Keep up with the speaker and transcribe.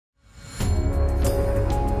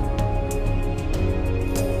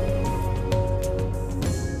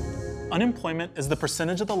Unemployment is the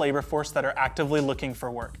percentage of the labor force that are actively looking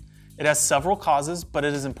for work. It has several causes, but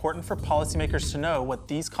it is important for policymakers to know what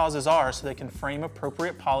these causes are so they can frame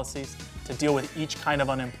appropriate policies to deal with each kind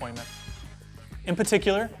of unemployment. In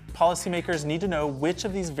particular, policymakers need to know which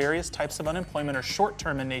of these various types of unemployment are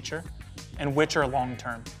short-term in nature and which are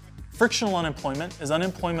long-term. Frictional unemployment is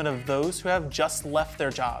unemployment of those who have just left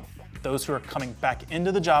their job, those who are coming back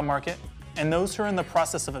into the job market, and those who are in the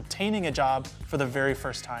process of obtaining a job for the very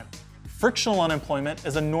first time. Frictional unemployment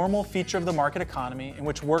is a normal feature of the market economy in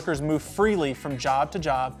which workers move freely from job to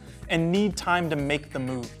job and need time to make the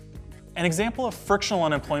move. An example of frictional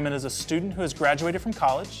unemployment is a student who has graduated from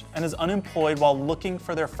college and is unemployed while looking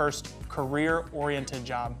for their first career-oriented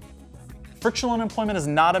job. Frictional unemployment is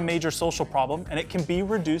not a major social problem, and it can be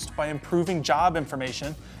reduced by improving job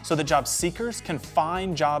information so that job seekers can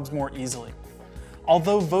find jobs more easily.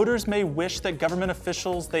 Although voters may wish that government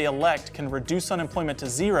officials they elect can reduce unemployment to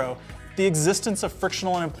zero, the existence of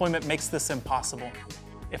frictional unemployment makes this impossible.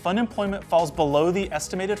 If unemployment falls below the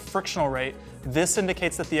estimated frictional rate, this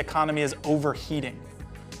indicates that the economy is overheating.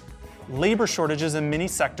 Labor shortages in many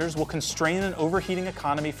sectors will constrain an overheating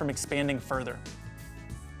economy from expanding further.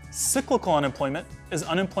 Cyclical unemployment is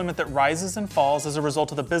unemployment that rises and falls as a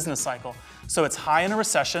result of the business cycle, so it's high in a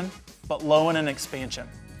recession, but low in an expansion.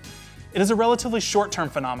 It is a relatively short-term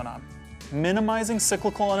phenomenon. Minimizing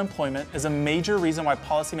cyclical unemployment is a major reason why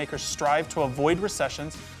policymakers strive to avoid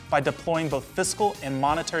recessions by deploying both fiscal and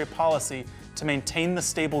monetary policy to maintain the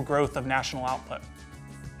stable growth of national output.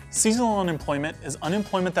 Seasonal unemployment is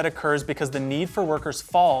unemployment that occurs because the need for workers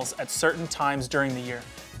falls at certain times during the year.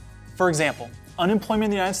 For example, unemployment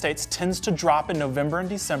in the United States tends to drop in November and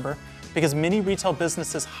December because many retail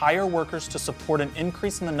businesses hire workers to support an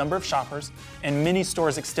increase in the number of shoppers, and many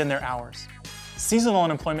stores extend their hours. Seasonal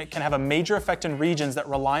unemployment can have a major effect in regions that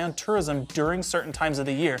rely on tourism during certain times of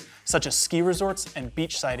the year, such as ski resorts and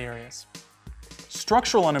beachside areas.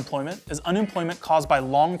 Structural unemployment is unemployment caused by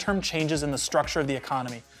long-term changes in the structure of the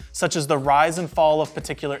economy, such as the rise and fall of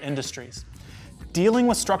particular industries. Dealing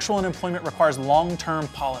with structural unemployment requires long-term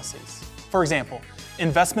policies. For example,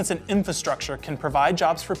 investments in infrastructure can provide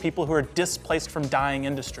jobs for people who are displaced from dying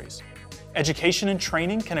industries. Education and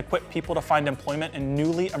training can equip people to find employment in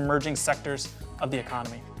newly emerging sectors of the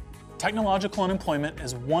economy. Technological unemployment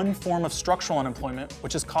is one form of structural unemployment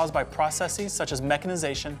which is caused by processes such as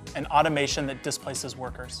mechanization and automation that displaces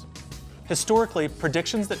workers. Historically,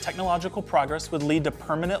 predictions that technological progress would lead to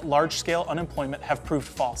permanent large-scale unemployment have proved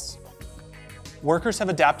false. Workers have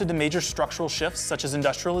adapted to major structural shifts such as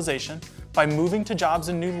industrialization by moving to jobs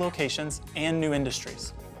in new locations and new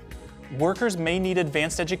industries. Workers may need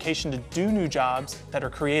advanced education to do new jobs that are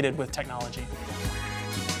created with technology.